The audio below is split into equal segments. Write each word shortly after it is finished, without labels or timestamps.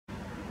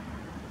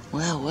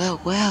Well, well,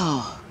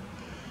 well.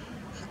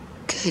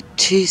 Good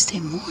Tuesday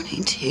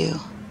morning to you.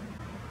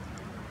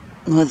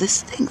 Well,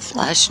 this thing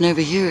flashing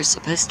over here is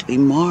supposed to be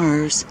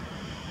Mars.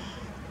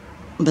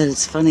 But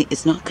it's funny,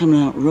 it's not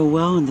coming out real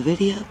well in the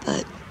video,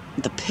 but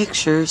the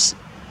pictures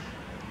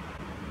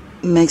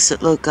makes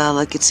it look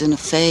like it's in a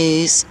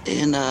phase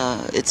and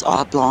it's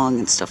oblong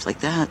and stuff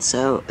like that.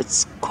 So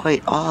it's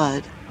quite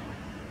odd.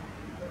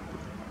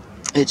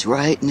 It's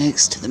right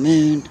next to the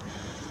moon.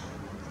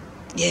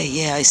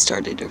 Yeah, I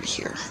started over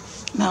here.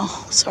 No,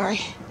 sorry.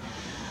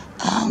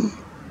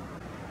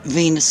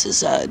 Venus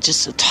is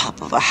just the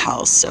top of a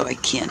house, so I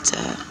can't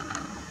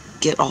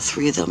get all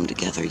three of them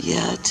together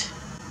yet.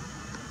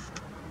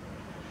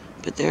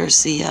 But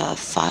there's the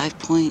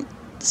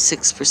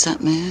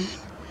 5.6% moon.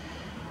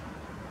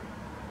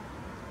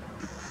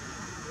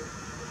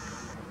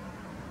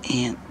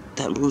 And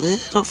that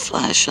little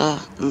flash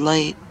of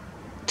light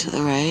to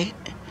the right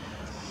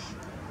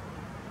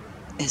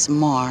is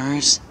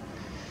Mars.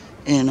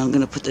 And I'm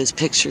going to put those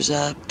pictures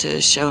up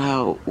to show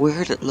how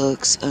weird it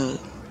looks.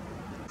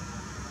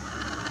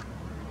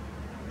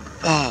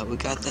 We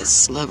got that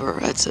sliver.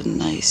 That's a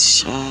nice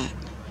shot.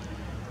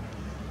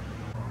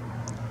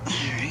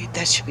 Alright,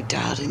 that should be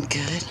dialed in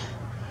good.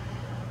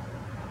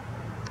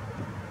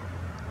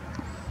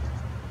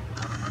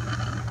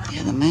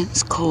 Yeah, the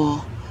moon's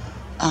cool.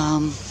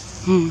 I'm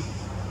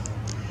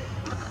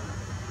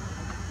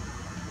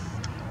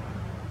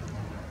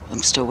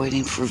still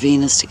waiting for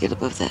Venus to get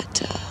above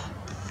that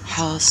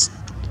house.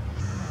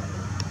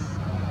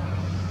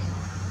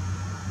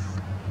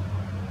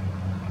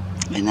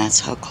 And that's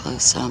how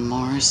close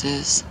Mars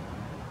is.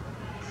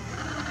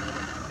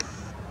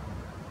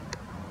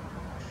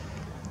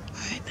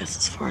 Alright, that's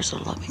as far as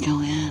it'll let me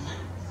go in.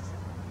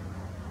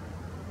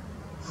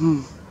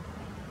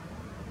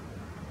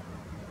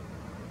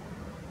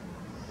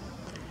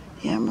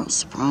 Yeah, I'm real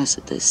surprised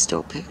that there's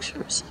still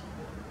pictures.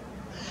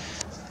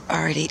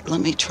 Alrighty,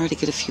 let me try to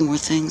get a few more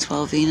things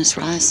while Venus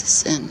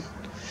rises, and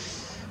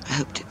I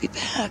hope to be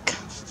back.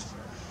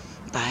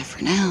 Bye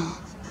for now.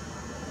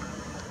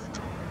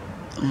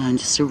 And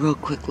just a real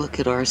quick look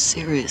at our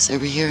Sirius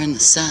over here in the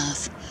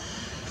south.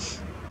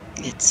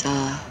 It's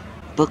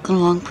booking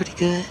along pretty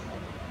good.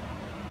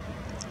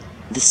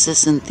 This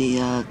isn't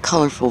the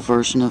colorful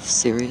version of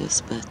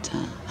Sirius, but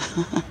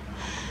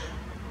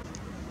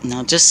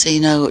now just so you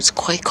know, it's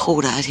quite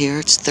cold out here.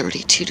 It's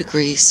 32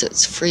 degrees, so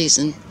it's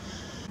freezing.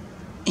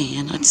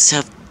 And I just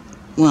have,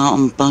 well,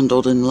 I'm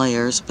bundled in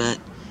layers, but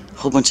a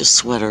whole bunch of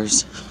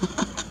sweaters.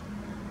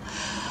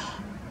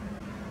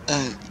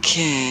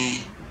 Okay.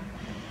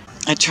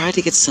 I tried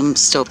to get some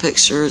still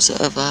pictures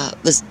of,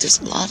 there's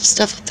a lot of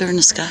stuff up there in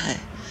the sky.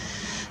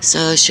 So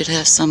I should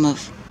have some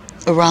of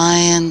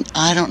Orion.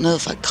 I don't know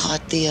if I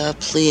caught the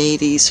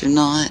Pleiades or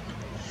not.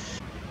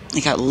 I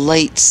got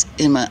lights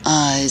in my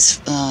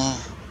eyes,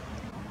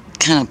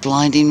 kind of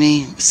blinding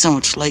me. So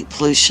much light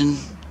pollution.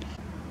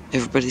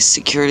 Everybody's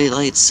security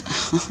lights.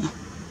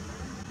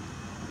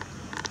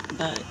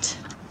 But,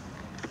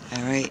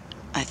 alright,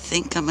 I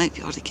think I might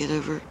be able to get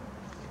over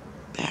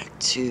back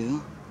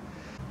to...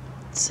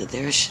 So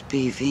there should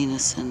be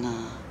Venus and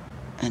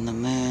the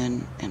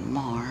moon and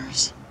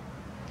Mars.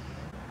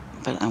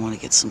 But I want to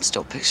get some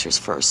still pictures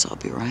first, so I'll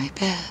be right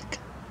back.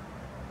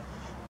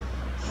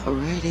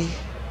 Alrighty.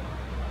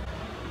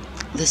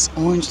 This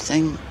orange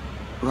thing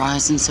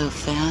rising so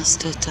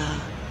fast,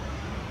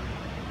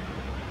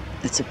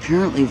 it's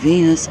apparently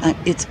Venus.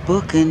 It's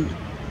booking,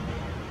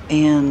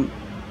 and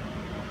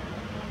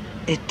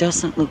it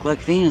doesn't look like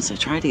Venus. I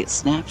tried to get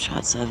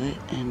snapshots of it,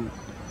 and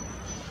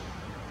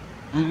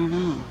I don't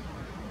know.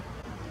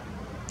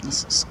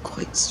 This is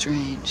quite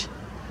strange.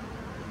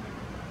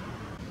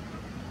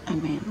 I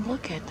mean,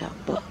 look at that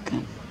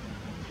booking.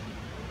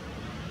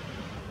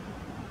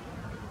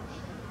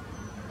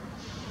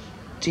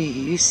 Do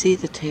you see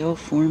the tail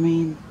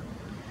forming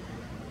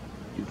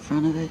in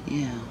front of it?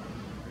 Yeah.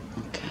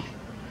 Okay.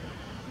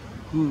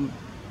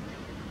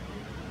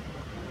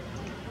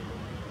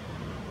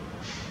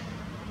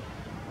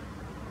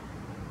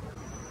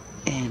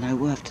 And I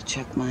will have to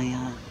check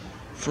my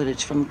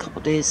footage from a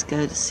couple days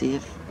ago to see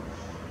if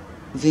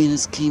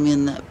Venus came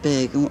in that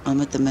big.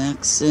 I'm at the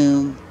max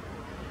zoom,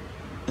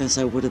 as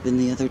I would have been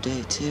the other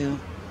day too,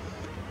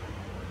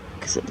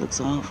 because it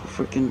looks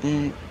awful freaking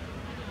big.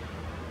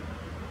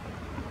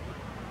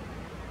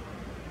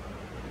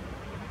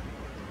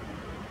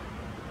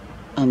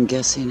 I'm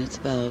guessing it's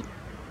about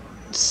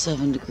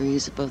 7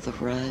 degrees above the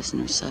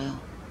horizon or so.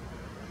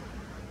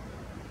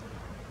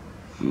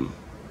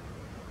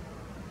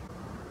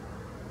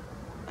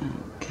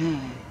 Okay,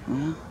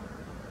 well,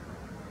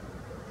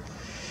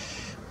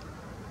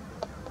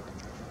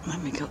 let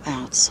me go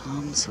out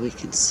some so we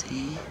can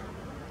see.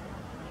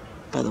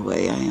 By the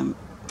way, I am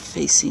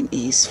facing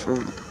east for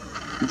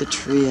the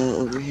trio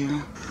over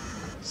here.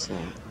 So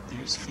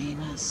there's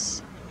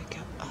Venus. Let me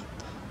go up.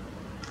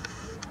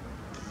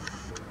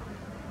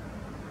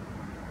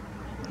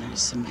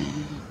 There's the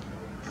moon.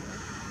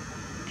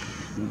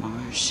 And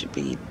Mars should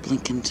be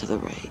blinking to the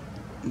right.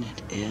 And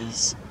it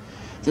is.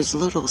 There's a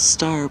little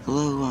star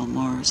below on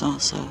Mars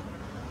also.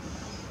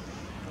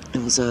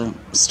 It was a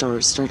star,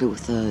 started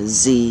with a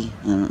Z.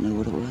 I don't know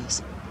what it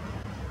was.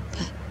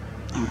 But,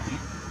 alright.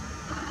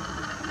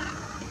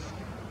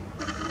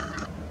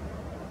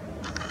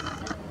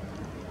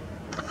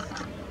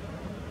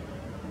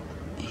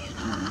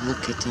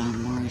 Look at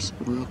Mars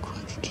real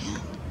quick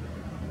again.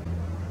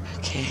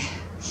 Okay.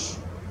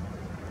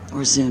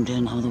 We're zoomed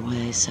in all the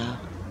way, so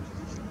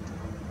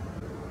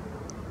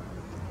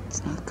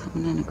it's not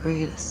coming in the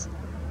greatest.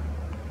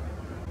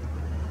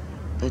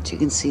 But you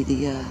can see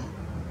the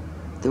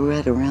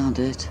red around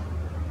it.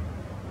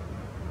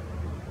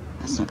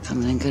 That's not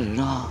coming in good at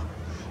all.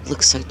 It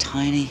looks so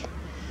tiny.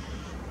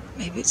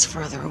 Maybe it's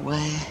further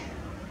away.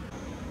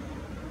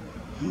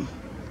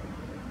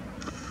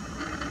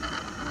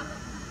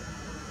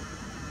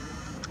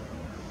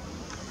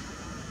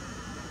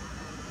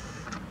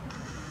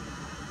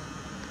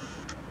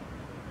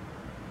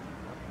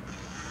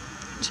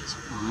 Just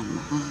one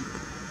look.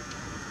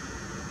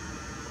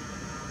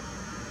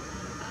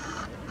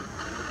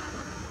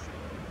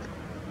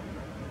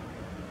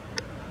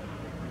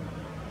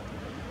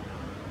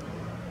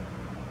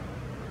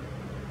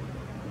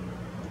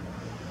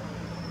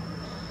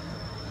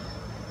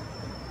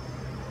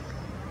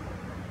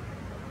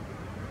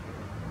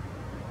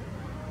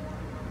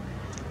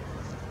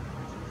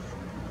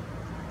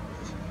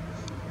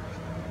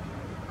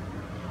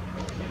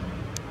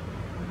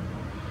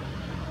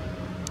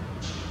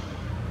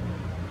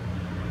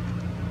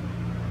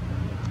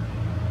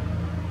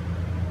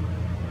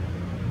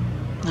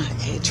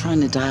 Okay,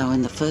 trying to dial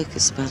in the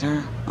focus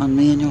better on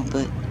manual,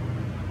 but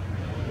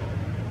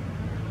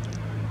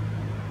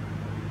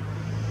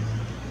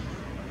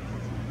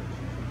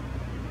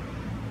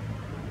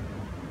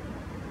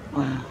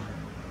wow.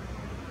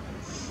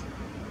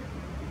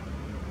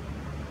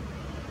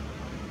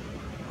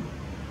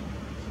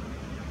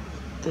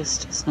 This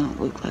does not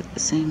look like the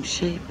same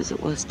shape as it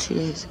was 2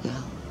 days ago.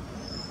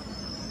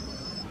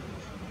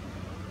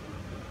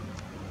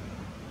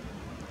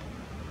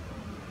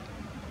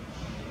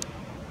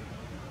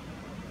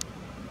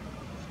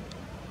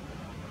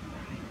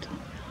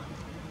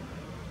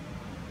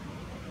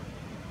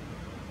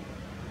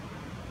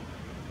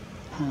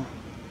 Huh.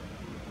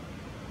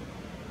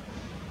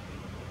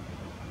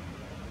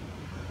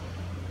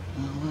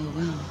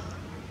 Well.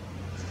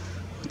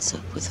 What's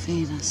up with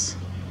Venus?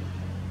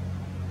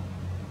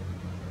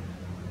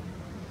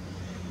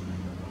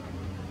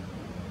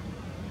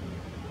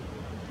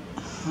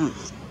 Huh.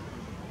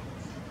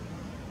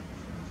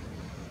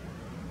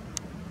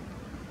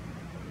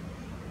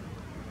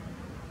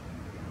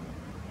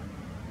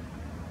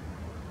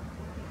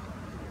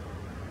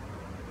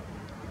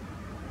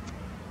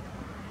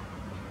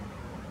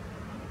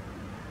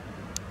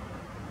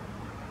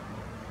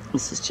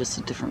 This is just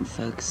a different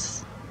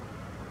focus.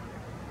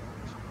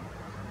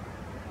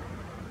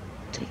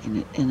 Taking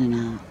it in and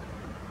out.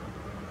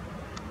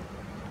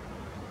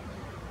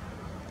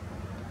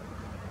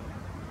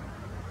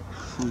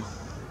 Huh.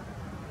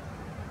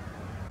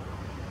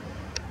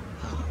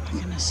 Oh my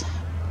goodness.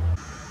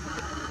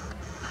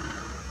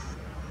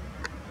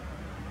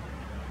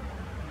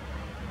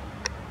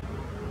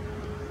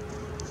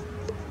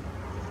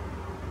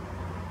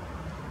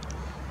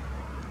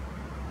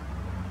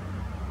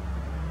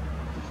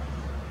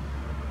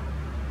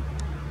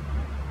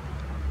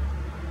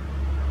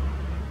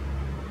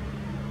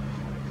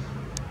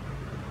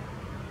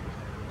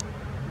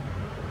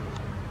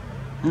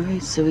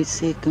 Alright, so we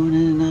see it going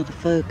in and out of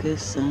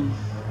focus. I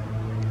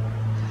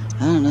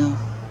don't know.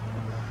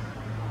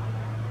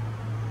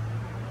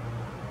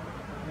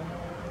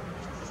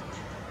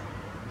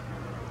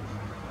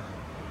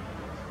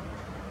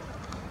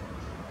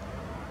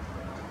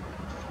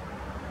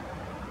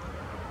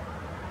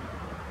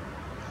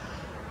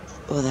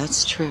 Well,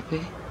 that's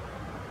trippy.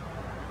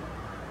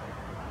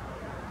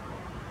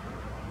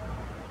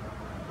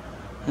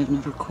 I've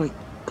never quite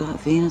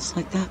got Venus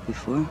like that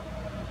before.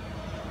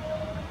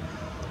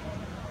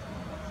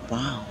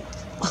 Wow.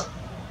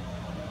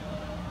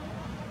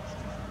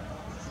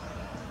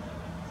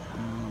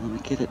 Let me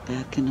get it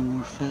back into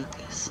more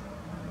focus.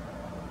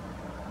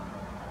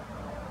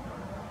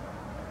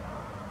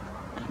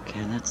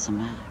 Okay, that's the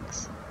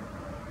max.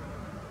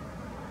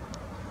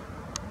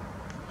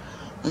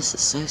 This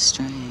is so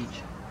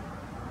strange.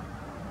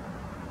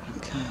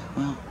 Okay,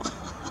 well,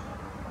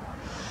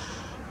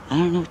 I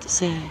don't know what to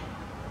say.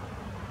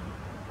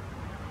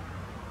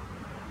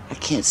 I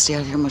can't stay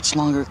out here much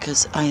longer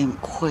because I am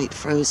quite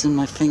frozen.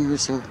 My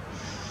fingers are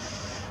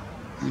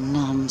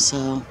numb,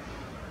 so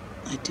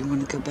I do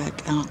want to go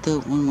back out though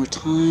one more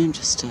time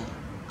just to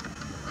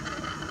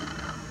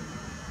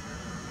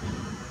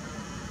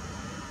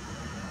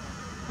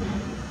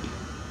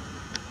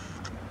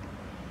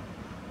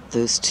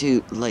those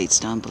two lights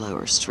down below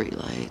are street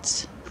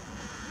lights.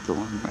 The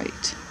one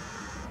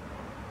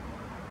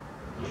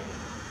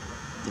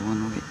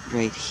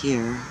right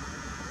here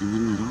in the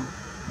middle,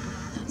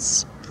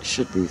 that's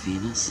should be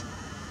Venus.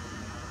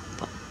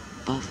 But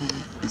above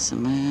it is the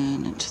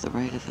moon, and to the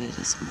right of it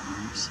is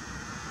Mars.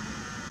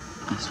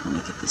 I just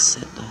want to get this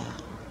set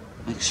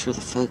make sure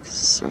the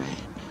focus is right.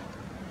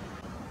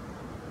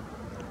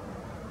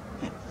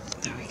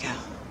 There we go.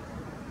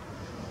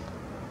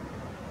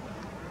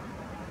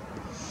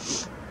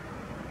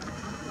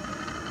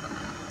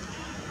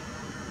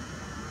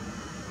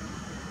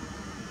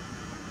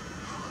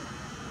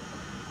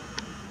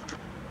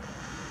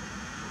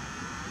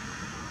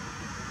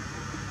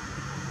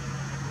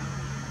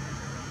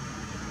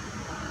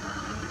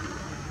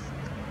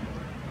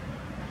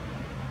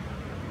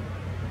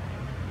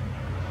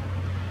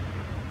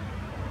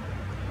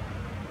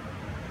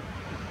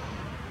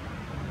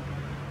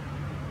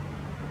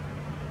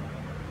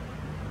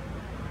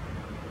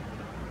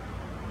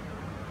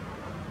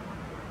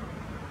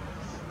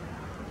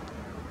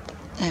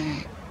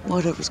 Alright,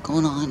 whatever's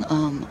going on,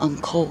 I'm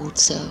cold,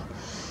 so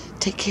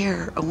take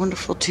care. A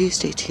wonderful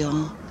Tuesday to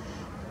y'all.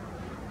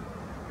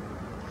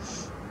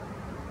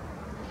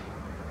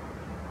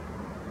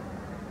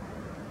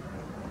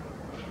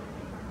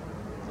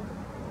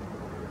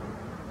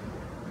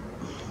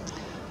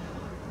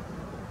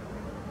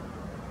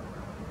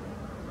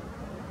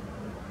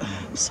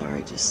 I'm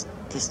sorry, this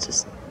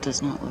just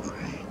does not look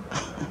right.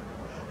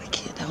 I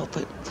can't help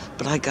it,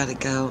 but I gotta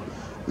go.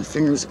 My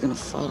fingers are gonna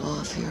fall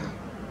off here.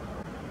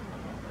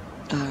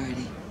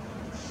 Alrighty.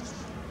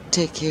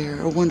 Take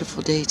care. A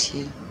wonderful day to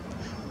you.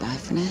 Bye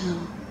for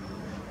now.